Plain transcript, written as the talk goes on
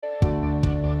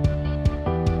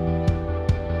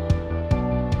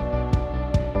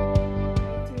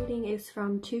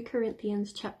from 2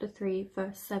 Corinthians chapter 3,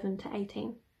 verse 7 to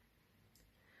 18.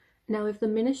 Now if the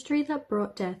ministry that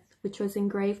brought death, which was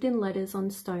engraved in letters on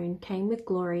stone, came with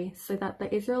glory, so that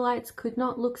the Israelites could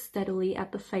not look steadily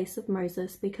at the face of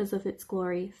Moses because of its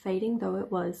glory, fading though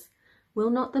it was, will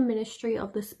not the ministry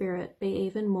of the Spirit be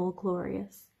even more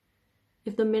glorious?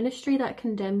 If the ministry that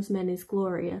condemns men is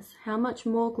glorious, how much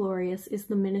more glorious is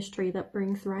the ministry that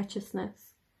brings righteousness?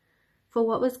 For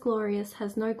what was glorious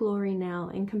has no glory now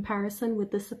in comparison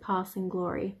with the surpassing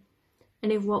glory.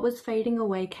 And if what was fading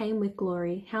away came with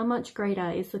glory, how much greater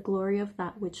is the glory of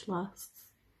that which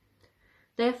lasts?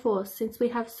 Therefore, since we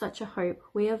have such a hope,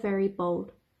 we are very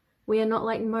bold. We are not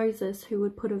like Moses, who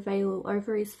would put a veil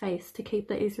over his face to keep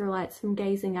the Israelites from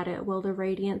gazing at it while the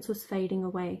radiance was fading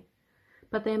away.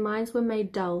 But their minds were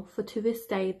made dull, for to this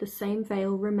day the same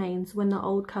veil remains when the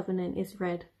old covenant is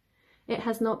read. It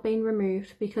has not been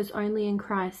removed, because only in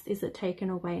Christ is it taken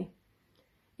away.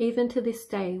 Even to this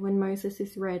day, when Moses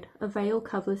is read, a veil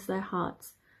covers their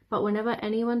hearts, but whenever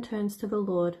anyone turns to the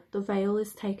Lord, the veil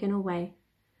is taken away.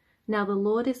 Now the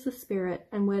Lord is the Spirit,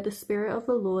 and where the Spirit of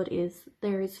the Lord is,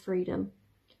 there is freedom.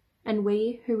 And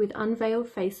we, who with unveiled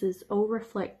faces all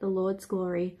reflect the Lord's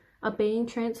glory, are being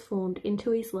transformed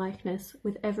into his likeness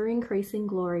with ever-increasing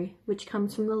glory, which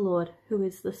comes from the Lord, who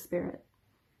is the Spirit.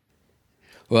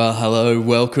 Well, hello,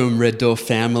 welcome Red Door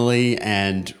family,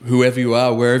 and whoever you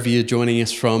are, wherever you're joining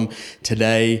us from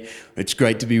today. It's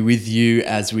great to be with you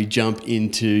as we jump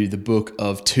into the book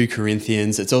of 2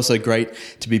 Corinthians. It's also great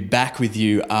to be back with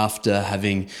you after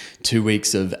having 2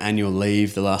 weeks of annual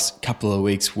leave. The last couple of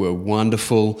weeks were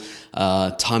wonderful.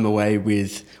 Time away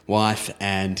with wife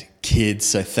and kids.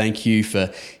 So thank you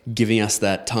for giving us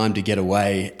that time to get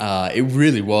away. It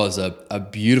really was a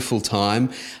beautiful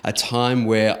time, a time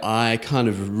where I kind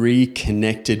of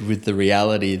reconnected with the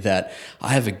reality that I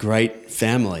have a great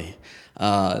family,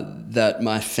 that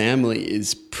my family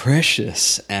is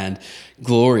precious and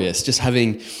glorious. Just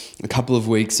having a couple of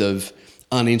weeks of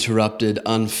uninterrupted,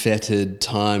 unfettered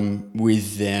time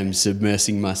with them,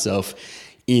 submersing myself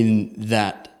in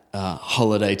that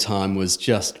holiday time was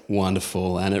just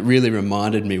wonderful, and it really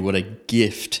reminded me what a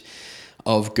gift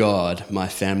of God my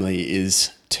family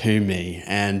is to me.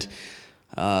 And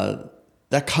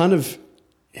that kind of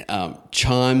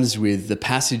chimes with the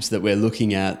passage that we're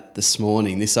looking at this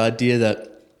morning, this idea that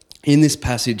in this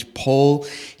passage, Paul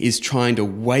is trying to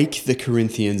wake the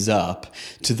Corinthians up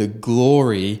to the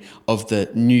glory of the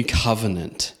new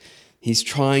covenant. He's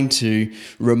trying to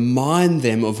remind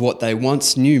them of what they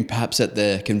once knew, perhaps at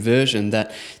their conversion,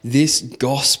 that this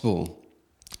gospel,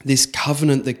 this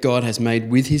covenant that God has made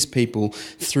with his people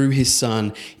through his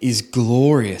Son is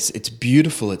glorious, it's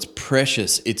beautiful, it's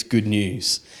precious, it's good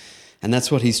news. And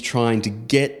that's what he's trying to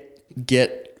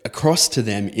get across to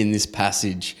them in this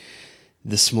passage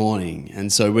this morning.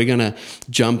 And so we're going to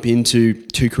jump into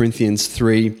 2 Corinthians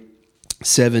 3,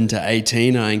 7 to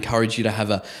 18. I encourage you to have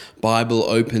a Bible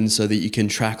open so that you can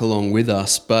track along with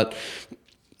us. But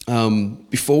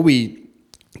before we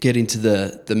get into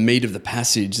the meat of the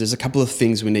passage, there's a couple of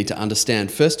things we need to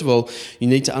understand. First of all, you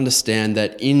need to understand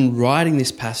that in writing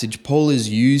this passage, Paul is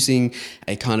using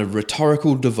a kind of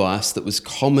rhetorical device that was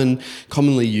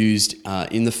commonly used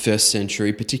in the first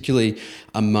century, particularly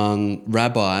among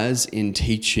rabbis in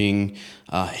teaching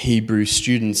Hebrew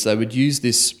students. They would use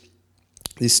this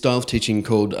style of teaching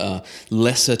called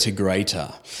lesser to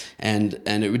greater. And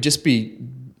it would just be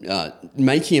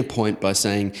making a point by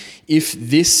saying, if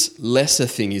this lesser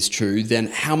thing is true, then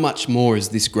how much more is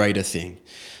this greater thing?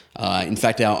 In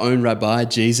fact, our own rabbi,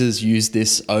 Jesus, used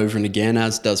this over and again,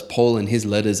 as does Paul in his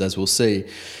letters, as we'll see.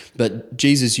 But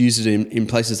Jesus used it in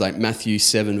places like Matthew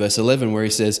 7, verse 11, where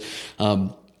he says,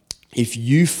 if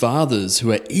you fathers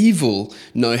who are evil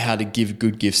know how to give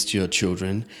good gifts to your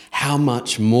children, how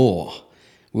much more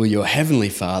will your heavenly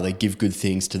Father give good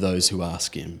things to those who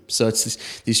ask him? So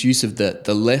it's this use of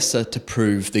the lesser to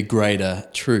prove the greater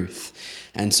truth.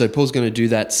 And so Paul's going to do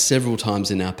that several times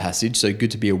in our passage, so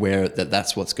good to be aware that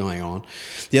that's what's going on.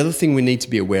 The other thing we need to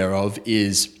be aware of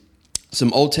is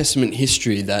some Old Testament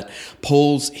history that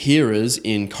Paul's hearers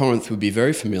in Corinth would be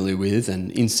very familiar with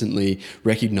and instantly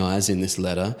recognize in this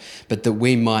letter, but that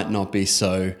we might not be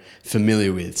so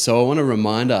familiar with. So I want to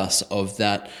remind us of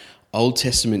that Old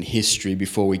Testament history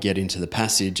before we get into the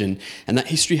passage, and that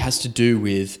history has to do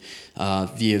with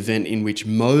the event in which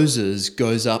Moses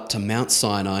goes up to Mount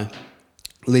Sinai,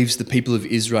 leaves the people of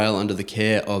Israel under the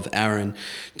care of Aaron,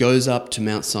 goes up to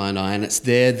Mount Sinai, and it's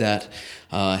there that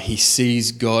he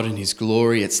sees God in his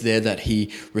glory. It's there that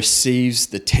he receives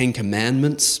the 10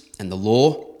 Commandments and the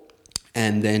law,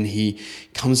 and then he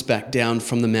comes back down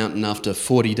from the mountain after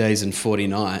 40 days and 40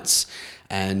 nights,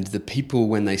 And the people,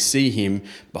 when they see him,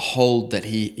 behold that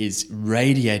he is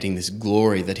radiating this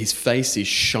glory, that his face is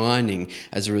shining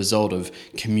as a result of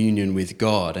communion with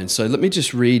God. And so let me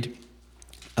just read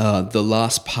the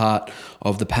last part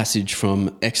of the passage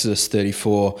from Exodus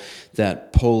 34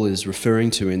 that Paul is referring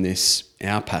to in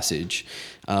our passage.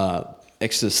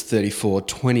 Exodus 34,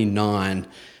 29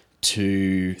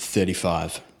 to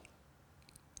 35.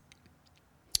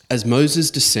 As Moses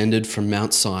descended from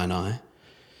Mount Sinai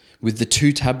with the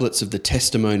 2 tablets of the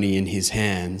testimony in his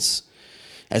hands,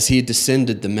 as he had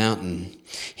descended the mountain,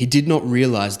 he did not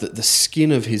realize that the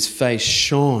skin of his face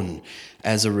shone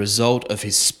as a result of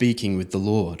his speaking with the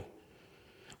Lord.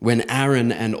 When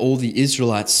Aaron and all the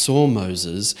Israelites saw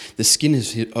Moses, the skin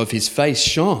of his face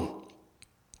shone.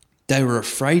 They were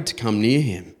afraid to come near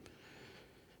him.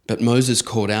 But Moses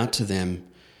called out to them.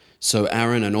 So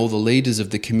Aaron and all the leaders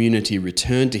of the community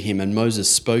returned to him, and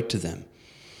Moses spoke to them.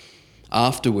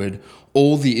 Afterward,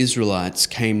 all the Israelites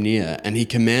came near, and he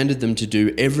commanded them to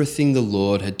do everything the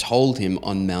Lord had told him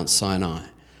on Mount Sinai.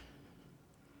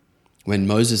 When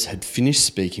Moses had finished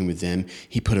speaking with them,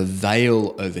 he put a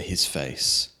veil over his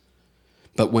face.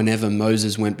 But whenever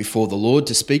Moses went before the Lord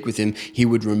to speak with him, he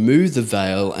would remove the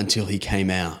veil until he came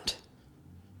out.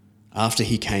 After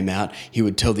he came out, he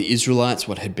would tell the Israelites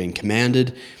what had been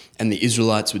commanded, and the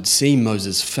Israelites would see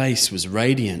Moses' face was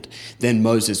radiant. Then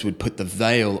Moses would put the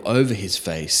veil over his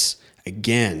face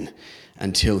again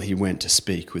until he went to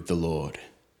speak with the Lord.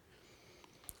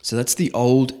 So that's the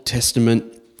Old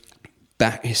Testament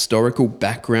historical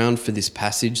background for this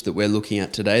passage that we're looking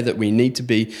at today that we need to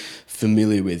be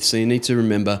familiar with. So you need to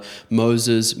remember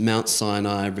Moses, Mount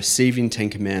Sinai, receiving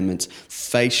 10 commandments,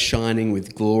 face shining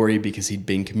with glory because he'd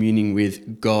been communing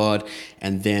with God,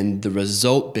 and then the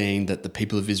result being that the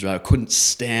people of Israel couldn't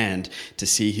stand to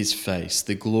see his face.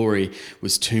 The glory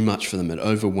was too much for them. It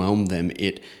overwhelmed them.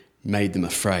 It made them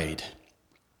afraid.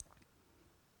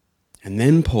 And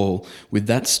then Paul, with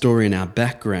that story in our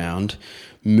background,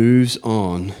 moves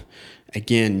on,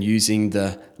 again using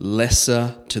the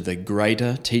lesser to the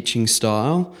greater teaching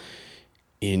style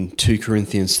in 2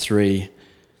 Corinthians 3,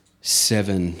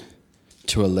 7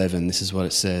 to 11. This is what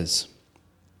it says.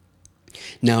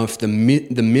 Now, if the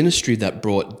ministry that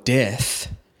brought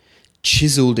death,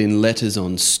 chiseled in letters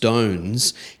on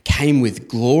stones, came with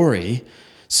glory,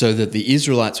 so that the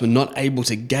Israelites were not able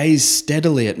to gaze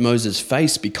steadily at Moses'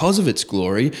 face because of its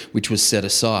glory, which was set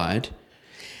aside,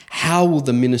 how will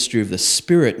the ministry of the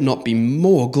Spirit not be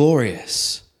more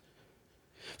glorious?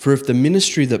 For if the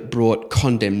ministry that brought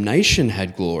condemnation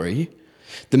had glory,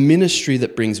 the ministry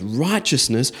that brings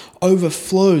righteousness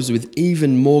overflows with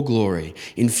even more glory.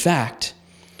 In fact,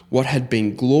 what had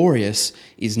been glorious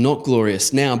is not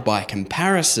glorious now by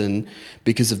comparison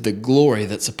because of the glory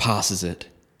that surpasses it.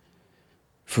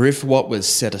 For if what was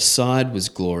set aside was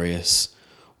glorious,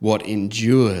 what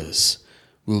endures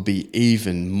will be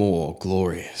even more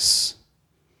glorious.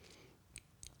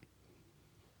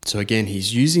 So again,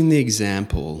 he's using the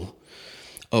example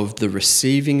of the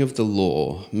receiving of the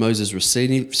law, Moses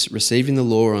receiving the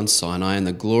law on Sinai and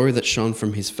the glory that shone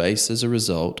from his face as a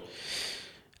result.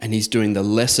 And he's doing the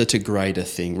lesser to greater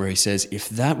thing where he says, if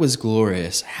that was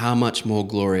glorious, how much more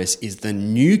glorious is the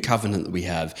new covenant that we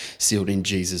have sealed in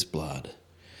Jesus' blood?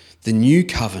 The new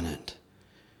covenant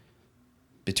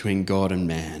between God and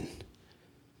man.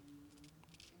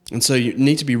 And so you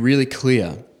need to be really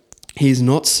clear. He's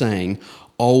not saying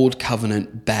old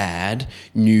covenant bad,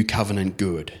 new covenant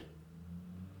good.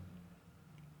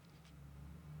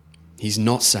 He's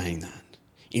not saying that.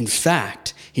 In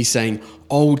fact, he's saying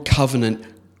old covenant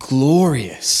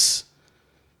glorious,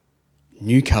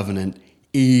 new covenant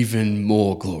even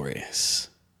more glorious.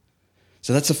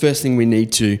 So that's the first thing we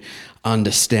need to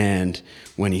understand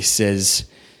when he says,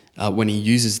 when he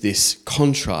uses this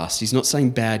contrast. He's not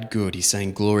saying bad, good. He's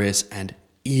saying glorious and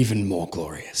even more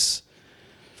glorious.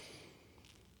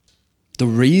 The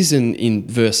reason in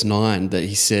verse 9 that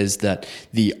he says that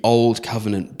the old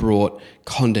covenant brought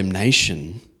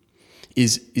condemnation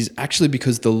is actually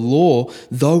because the law,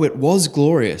 though it was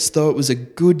glorious, though it was a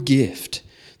good gift,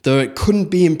 though it couldn't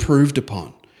be improved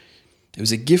upon, it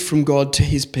was a gift from God to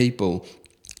his people.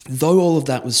 Though all of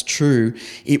that was true,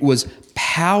 it was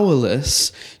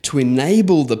powerless to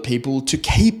enable the people to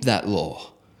keep that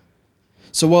law.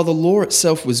 So while the law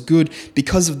itself was good,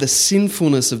 because of the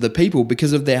sinfulness of the people,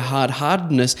 because of their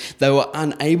hard-heartedness, they were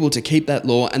unable to keep that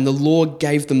law, and the law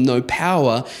gave them no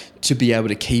power to be able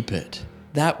to keep it.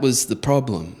 That was the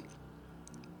problem.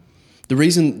 The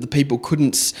reason the people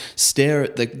couldn't stare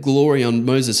at the glory on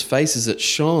Moses' face as it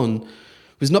shone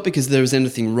was not because there was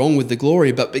anything wrong with the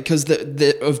glory, but because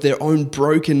of their own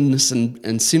brokenness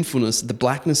and sinfulness, the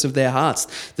blackness of their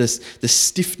hearts, the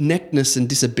stiff-neckedness and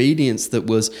disobedience that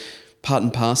was part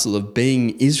and parcel of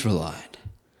being Israelite.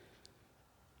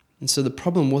 And so the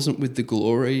problem wasn't with the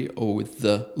glory or with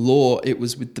the law, it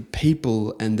was with the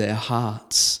people and their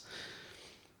hearts.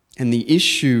 And the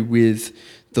issue with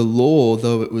the law,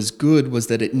 though it was good, was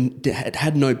that it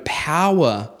had no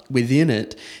power within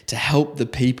it to help the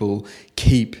people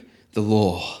keep the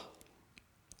law.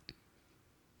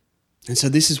 And so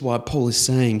this is why Paul is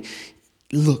saying,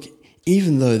 look,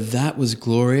 even though that was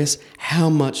glorious, how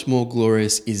much more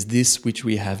glorious is this which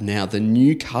we have now, the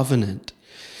new covenant?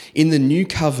 In the new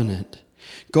covenant,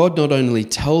 God not only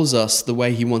tells us the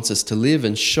way he wants us to live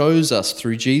and shows us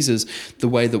through Jesus the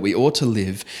way that we ought to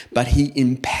live, but he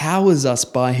empowers us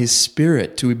by his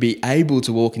Spirit to be able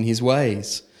to walk in his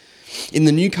ways. In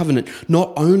the new covenant,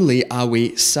 not only are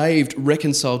we saved,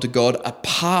 reconciled to God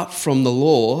apart from the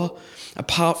law,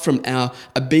 apart from our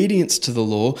obedience to the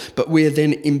law, but we are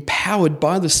then empowered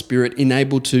by the Spirit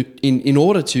in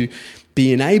order to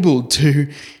be enabled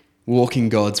to walk in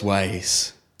God's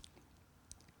ways.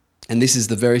 And this is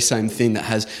the very same thing that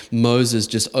has Moses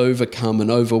just overcome and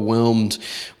overwhelmed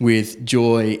with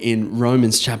joy in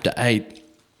Romans chapter 8.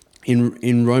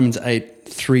 In Romans 8,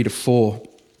 3-4,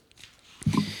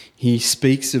 he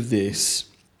speaks of this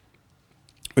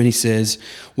when he says,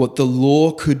 what the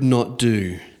law could not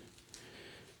do,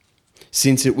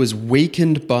 since it was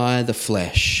weakened by the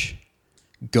flesh,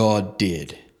 God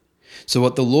did. So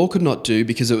what the law could not do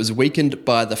because it was weakened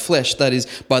by the flesh, that is,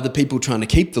 by the people trying to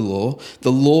keep the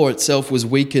law itself was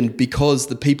weakened because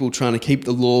the people trying to keep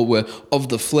the law were of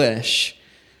the flesh,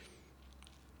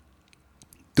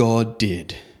 God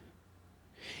did.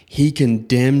 He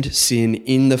condemned sin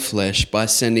in the flesh by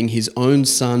sending his own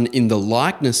Son in the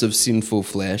likeness of sinful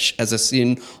flesh as a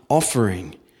sin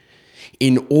offering,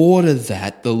 in order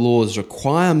that the law's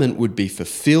requirement would be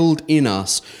fulfilled in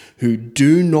us who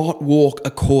do not walk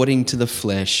according to the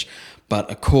flesh, but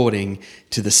according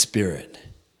to the Spirit.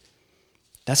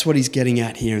 That's what he's getting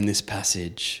at here in this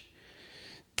passage.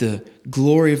 The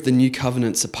glory of the new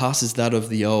covenant surpasses that of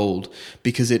the old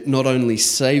because it not only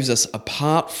saves us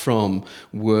apart from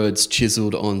words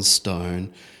chiseled on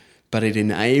stone, but it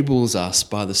enables us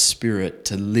by the Spirit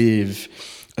to live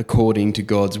according to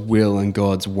God's will and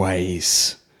God's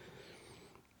ways.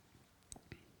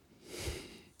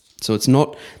 So it's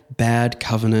not bad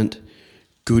covenant,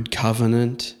 good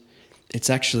covenant. It's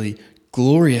actually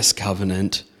glorious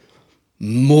covenant,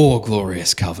 more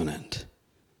glorious covenant.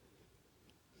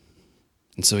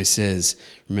 And so he says,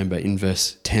 remember in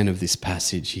verse 10 of this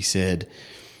passage, he said,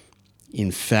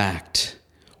 in fact,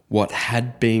 what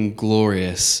had been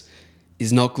glorious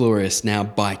is not glorious now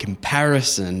by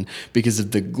comparison because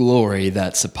of the glory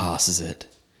that surpasses it.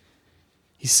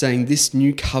 He's saying this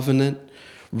new covenant,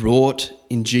 wrought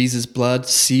in Jesus' blood,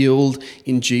 sealed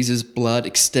in Jesus' blood,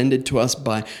 extended to us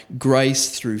by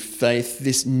grace through faith,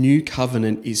 this new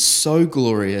covenant is so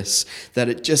glorious that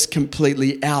it just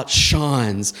completely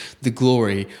outshines the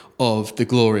glory of the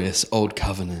glorious old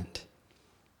covenant.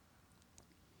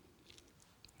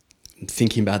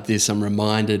 Thinking about this, I'm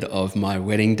reminded of my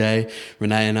wedding day.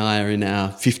 Renee and I are in our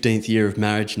 15th year of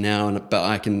marriage now, but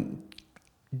I can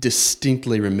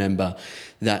distinctly remember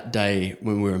that day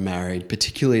when we were married,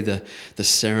 particularly the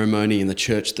ceremony in the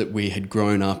church that we had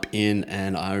grown up in.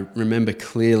 And I remember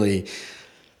clearly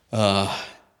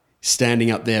standing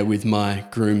up there with my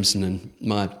groomsmen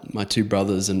and my two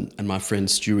brothers and my friend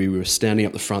Stewie. We were standing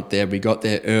up the front there. We got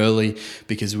there early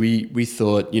because we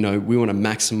thought, we want to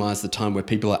maximize the time where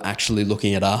people are actually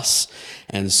looking at us.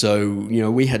 And so,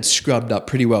 we had scrubbed up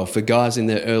pretty well. For guys in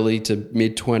their early to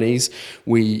mid-20s,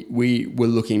 we were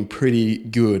looking pretty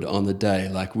good on the day.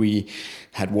 Like we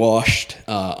had washed.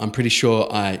 I'm pretty sure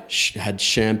I had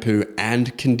shampoo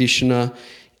and conditioner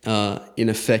in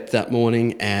effect that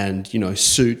morning, and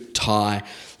suit, tie,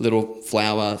 little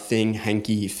flower thing,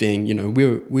 hanky thing.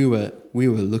 We were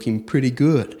looking pretty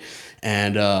good,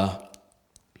 and I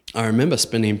remember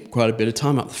spending quite a bit of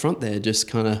time up the front there, just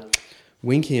kind of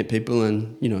winking at people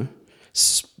and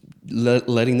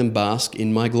letting them bask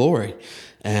in my glory,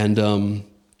 and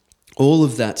all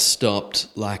of that stopped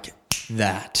like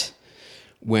that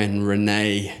when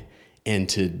Renee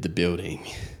entered the building,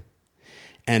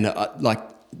 and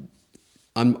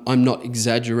I'm not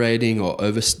exaggerating or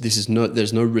there's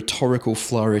no rhetorical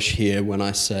flourish here when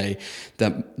I say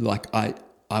that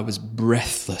I was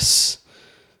breathless.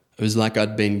 It was like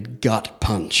I'd been gut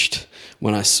punched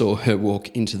when I saw her walk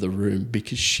into the room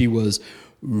because she was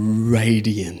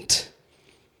radiant.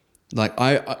 Like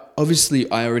I obviously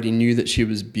already knew that she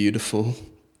was beautiful,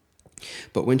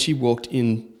 But when she walked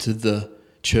into the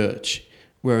church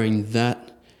wearing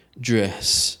that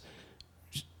dress,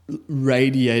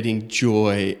 radiating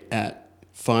joy at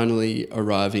finally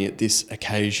arriving at this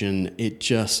occasion,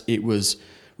 it was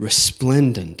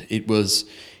resplendent. It was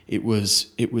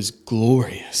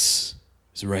glorious.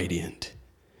 It was radiant.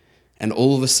 And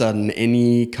all of a sudden,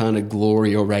 any kind of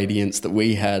glory or radiance that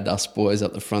we had, us boys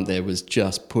up the front there, was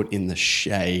just put in the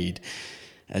shade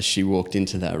as she walked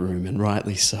into that room, and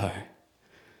rightly so.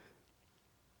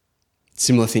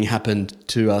 Similar thing happened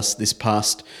to us this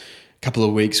past couple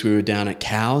of weeks. We were down at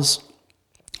Cowes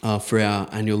for our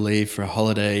annual leave for a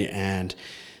holiday, and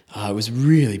it was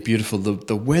really beautiful.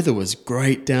 The weather was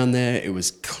great down there. It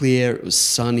was clear, it was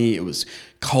sunny, it was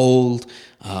cold,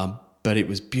 but it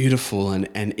was beautiful.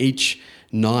 And each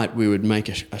night we would make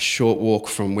a short walk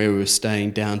from where we were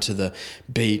staying down to the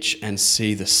beach and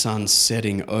see the sun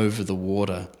setting over the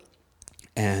water.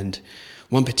 And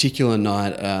one particular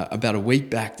night, about a week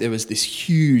back, there was this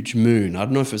huge moon. I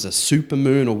don't know if it was a super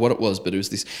moon or what it was, but it was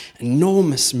this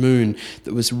enormous moon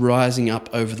that was rising up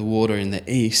over the water in the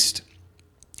east.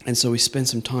 And so we spent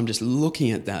some time just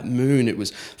looking at that moon. It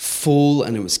was full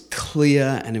and it was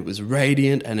clear and it was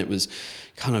radiant and it was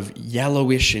kind of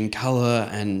yellowish in colour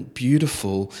and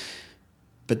beautiful.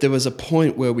 But there was a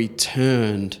point where we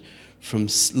turned from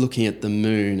looking at the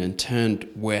moon and turned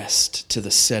west to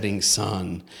the setting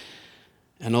sun.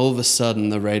 And all of a sudden,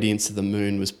 the radiance of the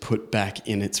moon was put back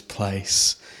in its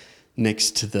place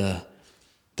next to the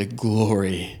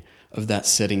glory of that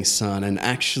setting sun. And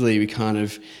actually, we kind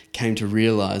of came to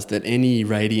realize that any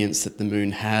radiance that the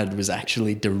moon had was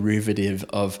actually derivative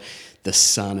of the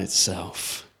sun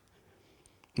itself.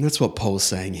 And that's what Paul's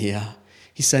saying here.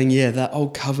 He's saying, yeah, that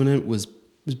old covenant was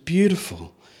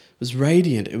beautiful, it was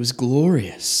radiant, it was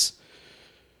glorious.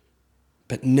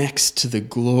 But next to the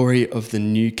glory of the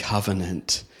new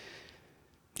covenant,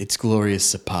 its glory is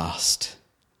surpassed.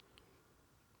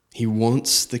 He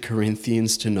wants the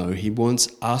Corinthians to know, he wants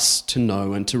us to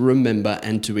know and to remember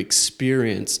and to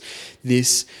experience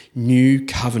this new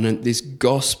covenant, this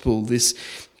gospel, this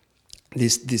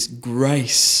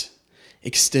grace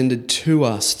extended to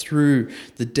us through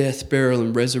the death, burial,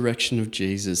 and resurrection of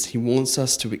Jesus. He wants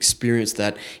us to experience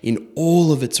that in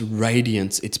all of its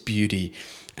radiance, its beauty,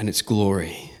 and its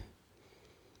glory.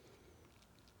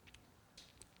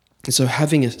 And so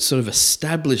having sort of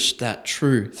established that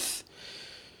truth,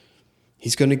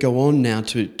 he's going to go on now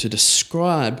to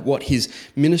describe what his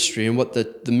ministry and what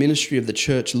the ministry of the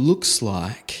church looks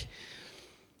like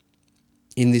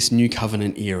in this new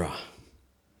covenant era.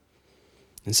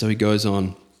 And so he goes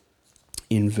on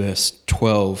in verse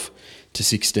 12 to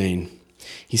 16.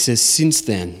 He says, "Since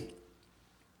then,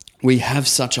 we have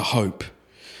such a hope.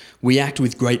 We act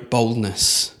with great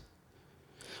boldness.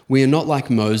 We are not like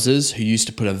Moses, who used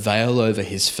to put a veil over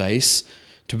his face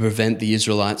to prevent the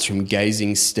Israelites from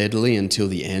gazing steadily until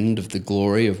the end of the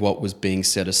glory of what was being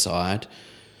set aside.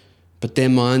 But their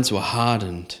minds were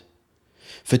hardened.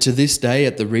 For to this day,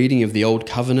 at the reading of the Old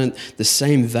Covenant, the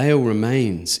same veil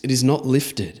remains. It is not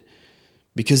lifted,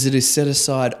 because it is set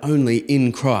aside only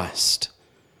in Christ.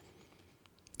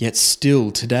 Yet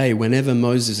still today, whenever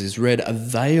Moses is read, a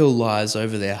veil lies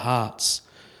over their hearts.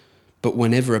 But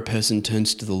whenever a person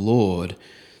turns to the Lord,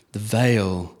 the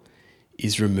veil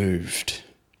is removed."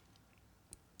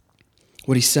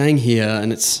 What he's saying here,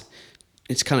 and it's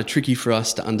kind of tricky for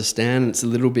us to understand, it's a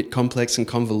little bit complex and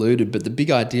convoluted, but the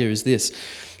big idea is this.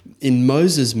 In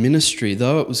Moses' ministry,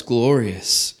 though it was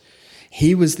glorious,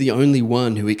 he was the only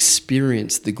one who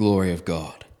experienced the glory of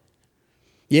God.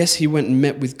 Yes, he went and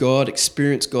met with God,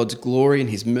 experienced God's glory and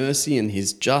his mercy and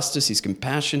his justice, his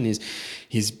compassion,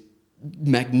 his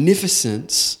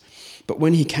magnificence. But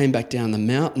when he came back down the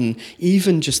mountain,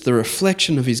 even just the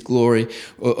reflection of his glory,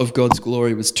 of God's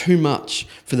glory, was too much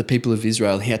for the people of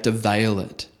Israel. He had to veil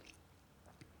it.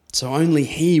 So only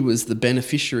he was the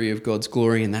beneficiary of God's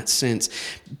glory in that sense.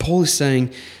 Paul is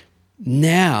saying,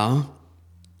 now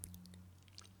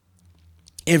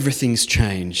everything's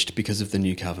changed because of the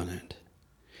new covenant.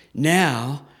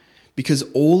 Now, because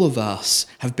all of us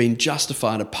have been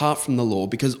justified apart from the law,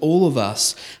 because all of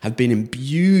us have been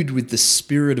imbued with the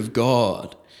Spirit of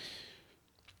God,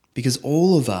 because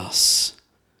all of us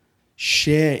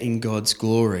share in God's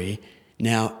glory,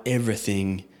 now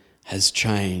everything has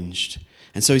changed.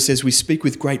 And so he says, we speak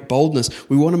with great boldness.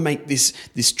 We want to make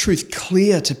this truth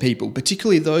clear to people,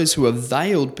 particularly those who are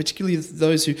veiled, particularly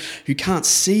those who can't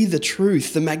see the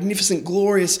truth, the magnificent,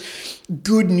 glorious,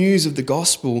 good news of the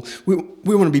gospel. We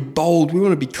want to be bold. We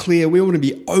want to be clear. We want to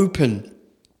be open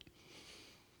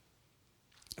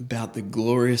about the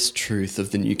glorious truth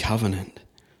of the new covenant.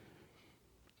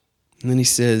 And then he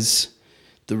says,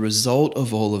 the result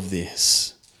of all of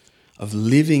this, of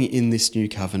living in this new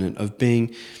covenant, of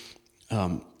being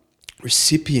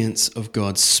recipients of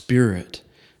God's Spirit,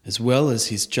 as well as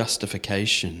his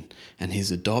justification and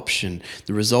his adoption,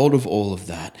 the result of all of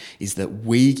that is that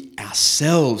we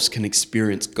ourselves can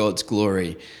experience God's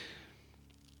glory.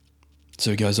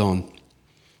 So he goes on,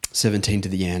 17 to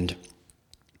the end.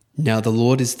 Now the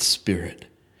Lord is the Spirit,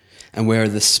 and where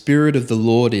the Spirit of the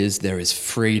Lord is, there is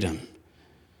freedom.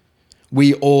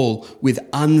 We all, with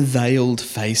unveiled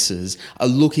faces, are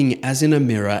looking as in a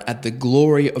mirror at the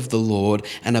glory of the Lord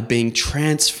and are being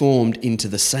transformed into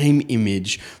the same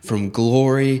image from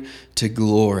glory to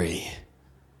glory.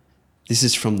 This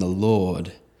is from the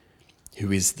Lord,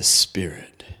 who is the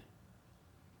Spirit.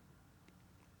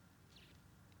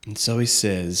 And so he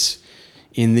says,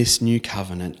 in this new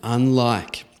covenant,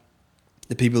 unlike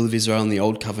the people of Israel in the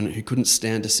old covenant who couldn't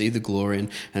stand to see the glory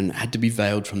and had to be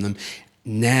veiled from them,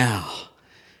 now,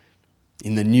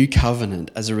 in the new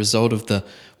covenant, as a result of the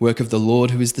work of the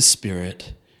Lord who is the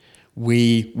Spirit,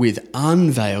 we, with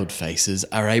unveiled faces,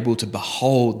 are able to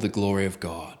behold the glory of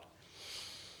God.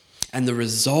 And the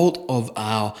result of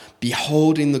our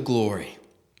beholding the glory,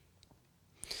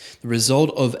 the result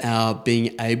of our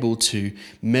being able to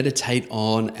meditate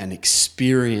on and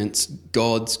experience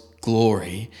God's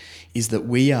glory, is that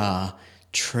we are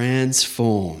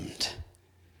transformed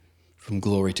from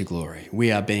glory to glory.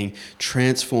 We are being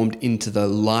transformed into the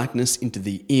likeness, into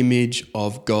the image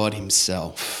of God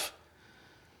himself.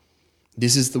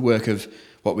 This is the work of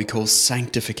what we call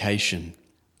sanctification.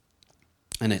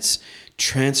 And it's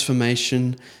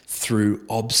transformation through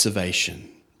observation.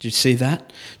 Do you see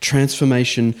that?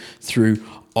 Transformation through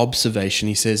observation.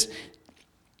 He says,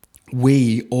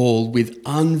 we all with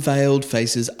unveiled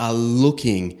faces are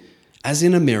looking as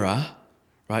in a mirror.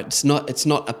 Right? It's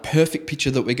not a perfect picture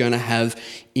that we're going to have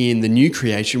in the new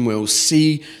creation where we'll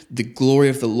see the glory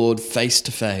of the Lord face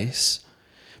to face.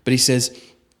 But he says,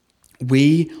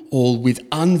 we all with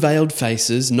unveiled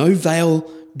faces, no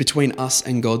veil between us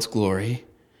and God's glory,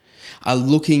 are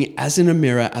looking as in a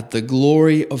mirror at the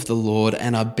glory of the Lord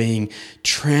and are being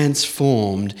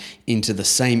transformed into the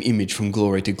same image from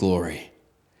glory to glory.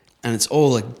 And it's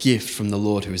all a gift from the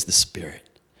Lord who is the Spirit.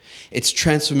 It's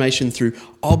transformation through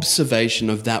observation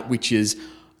of that which is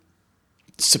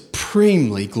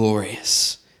supremely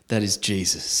glorious, that is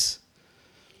Jesus.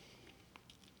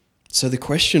 So the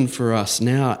question for us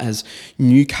now as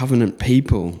new covenant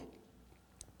people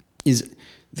is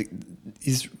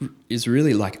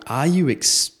really like, are you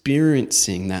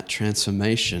experiencing that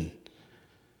transformation?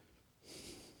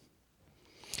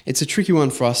 It's a tricky one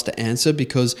for us to answer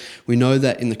because we know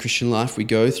that in the Christian life we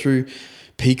go through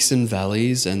peaks and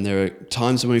valleys, and there are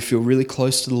times when we feel really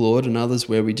close to the Lord and others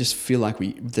where we just feel like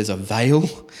there's a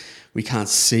veil. We can't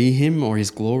see him or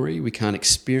his glory. We can't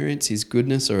experience his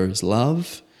goodness or his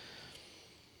love.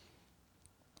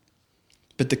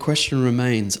 But the question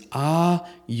remains, are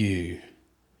you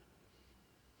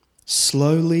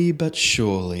slowly but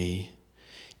surely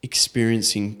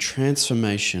experiencing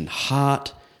transformation,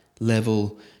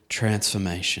 heart-level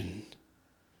transformation?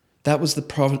 That was the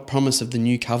promise of the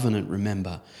new covenant,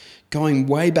 remember. Going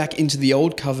way back into the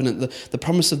old covenant, the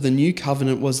promise of the new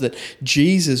covenant was that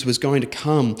Jesus was going to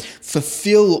come,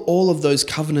 fulfill all of those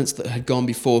covenants that had gone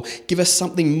before, give us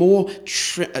something more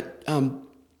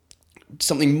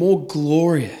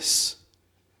glorious,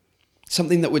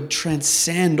 something that would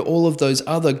transcend all of those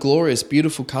other glorious,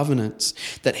 beautiful covenants,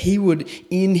 that he would,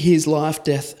 in his life,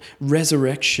 death,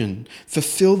 resurrection,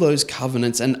 fulfill those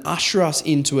covenants and usher us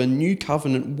into a new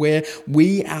covenant where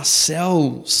we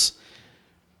ourselves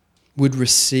would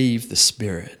receive the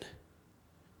Spirit.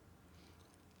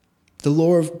 The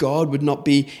law of God would not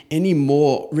be any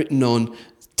more written on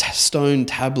stone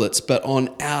tablets, but on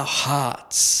our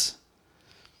hearts.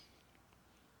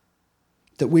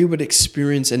 That we would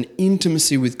experience an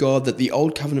intimacy with God that the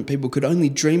old covenant people could only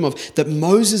dream of, that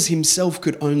Moses himself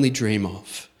could only dream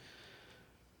of.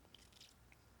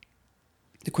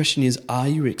 The question is, are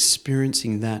you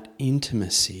experiencing that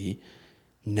intimacy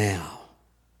now?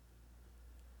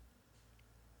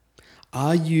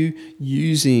 Are you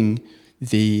using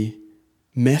the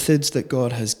methods that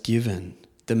God has given,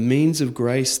 the means of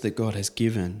grace that God has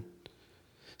given,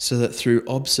 so that through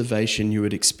observation you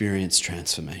would experience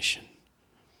transformation?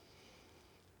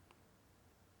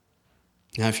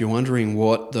 Now, if you're wondering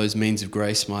what those means of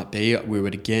grace might be, we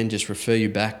would again just refer you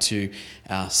back to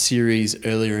our series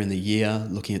earlier in the year,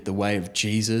 looking at the way of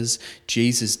Jesus.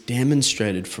 Jesus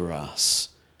demonstrated for us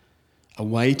a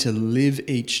way to live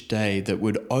each day that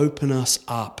would open us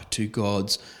up to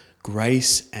God's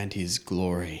grace and his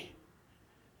glory.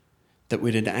 that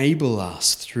would enable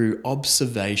us through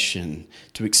observation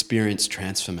to experience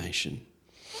transformation.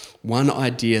 One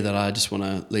idea that I just want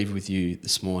to leave with you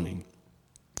this morning,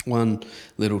 one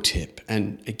little tip,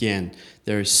 and again,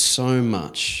 there is so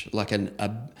much, like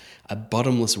a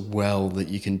bottomless well that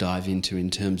you can dive into in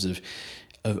terms of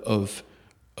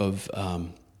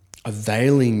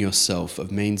availing yourself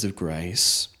of means of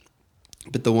grace.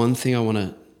 But the one thing I want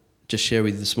to just share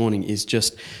with you this morning is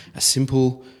just a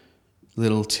simple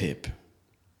little tip,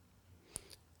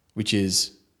 which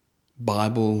is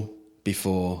Bible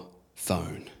before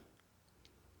phone.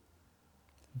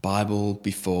 Bible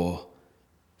before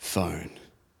phone.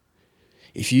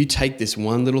 If you take this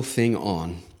one little thing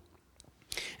on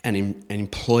and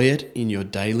employ it in your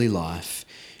daily life,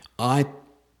 I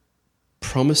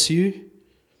promise you,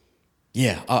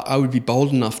 I would be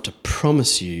bold enough to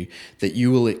promise you that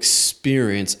you will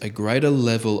experience a greater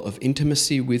level of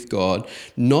intimacy with God,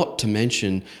 not to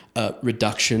mention a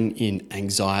reduction in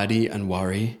anxiety and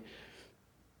worry,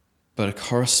 but a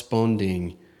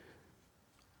corresponding,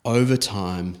 over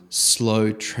time,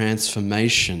 slow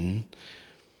transformation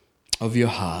of your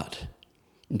heart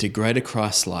into greater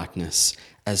Christ-likeness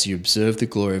as you observe the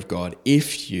glory of God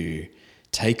if you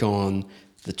take on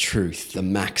the truth, the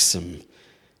maxim,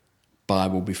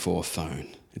 Bible before phone.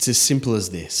 It's as simple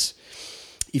as this.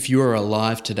 If you are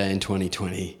alive today in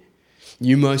 2020,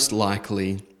 you most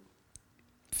likely,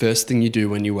 first thing you do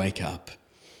when you wake up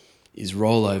is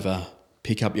roll over,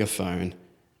 pick up your phone,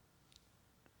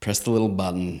 press the little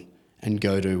button and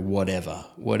go to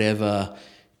whatever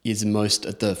is most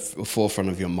at the forefront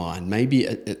of your mind. Maybe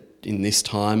in this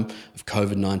time of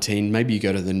COVID-19, maybe you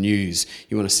go to the news.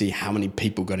 You want to see how many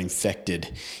people got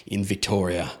infected in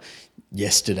Victoria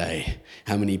yesterday,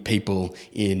 how many people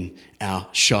in our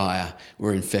shire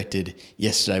were infected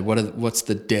yesterday. What's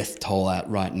the death toll out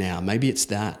right now? Maybe it's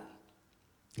that.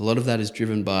 A lot of that is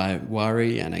driven by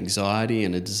worry and anxiety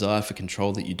and a desire for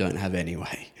control that you don't have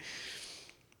anyway.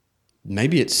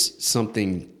 Maybe it's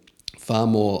something far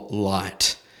more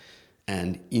light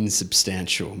and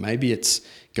insubstantial. Maybe it's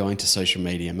going to social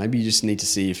media. Maybe you just need to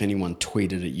see if anyone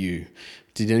tweeted at you.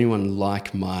 Did anyone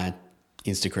like my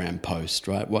Instagram post,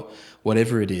 right?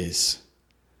 Whatever it is.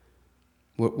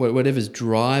 Whatever's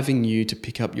driving you to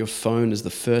pick up your phone as the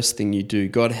first thing you do.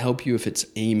 God help you if it's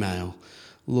email.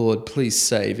 Lord, please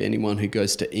save anyone who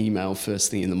goes to email first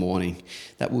thing in the morning.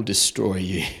 That will destroy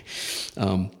you.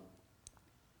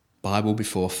 Bible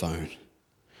before phone.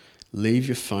 Leave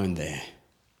your phone there.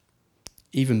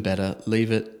 Even better,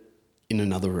 leave it in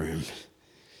another room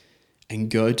and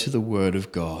go to the Word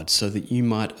of God so that you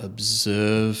might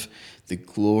observe the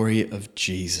glory of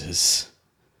Jesus,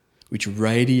 which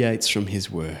radiates from His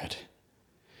Word.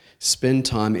 Spend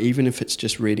time, even if it's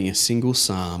just reading a single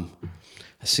psalm,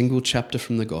 a single chapter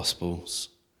from the Gospels,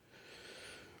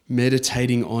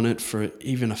 meditating on it for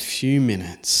even a few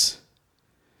minutes,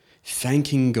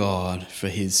 thanking God for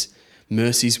His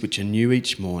mercies which are new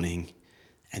each morning,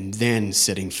 and then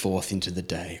setting forth into the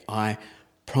day. I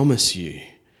promise you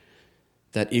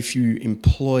that if you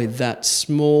employ that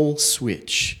small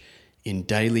switch in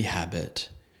daily habit,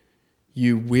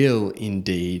 you will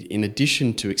indeed, in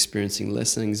addition to experiencing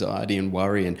less anxiety and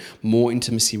worry and more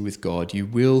intimacy with God, you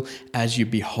will, as you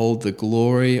behold the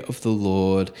glory of the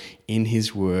Lord in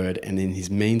His Word and in His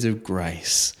means of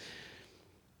grace,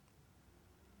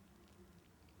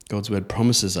 God's Word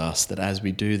promises us that as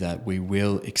we do that, we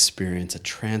will experience a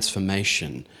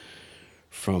transformation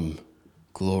from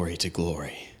glory to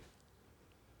glory,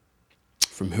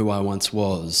 from who I once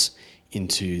was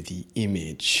into the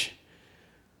image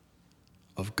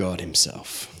of God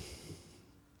Himself.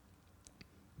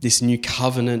 This new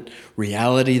covenant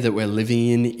reality that we're living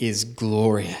in is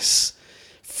glorious,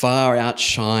 far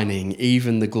outshining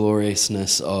even the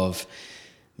gloriousness of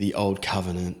the old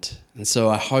covenant. And so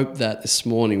I hope that this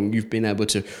morning you've been able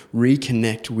to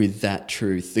reconnect with that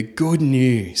truth, the good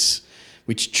news,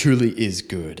 which truly is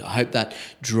good. I hope that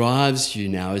drives you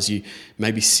now as you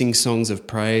maybe sing songs of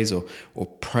praise or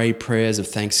pray prayers of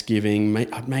thanksgiving.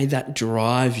 May that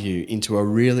drive you into a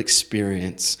real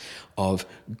experience of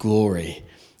glory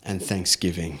and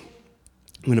thanksgiving.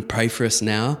 I'm going to pray for us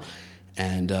now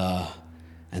and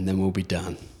then we'll be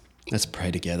done. Let's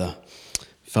pray together.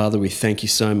 Father, we thank you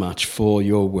so much for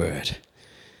your word.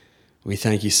 We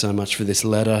thank you so much for this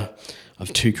letter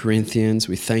of 2 Corinthians.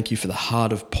 We thank you for the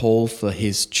heart of Paul for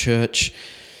his church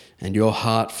and your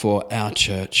heart for our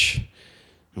church.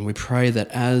 And we pray that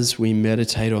as we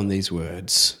meditate on these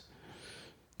words,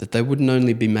 that they wouldn't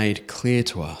only be made clear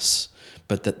to us,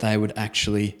 but that they would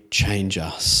actually change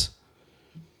us.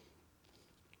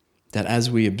 That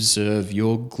as we observe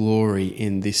your glory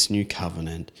in this new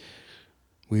covenant,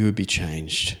 we would be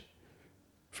changed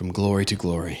from glory to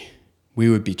glory. We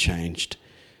would be changed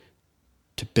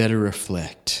to better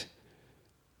reflect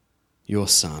your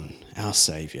Son, our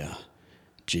Saviour,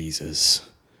 Jesus.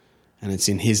 And it's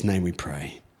in his name we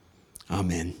pray.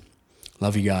 Amen.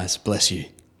 Love you guys. Bless you.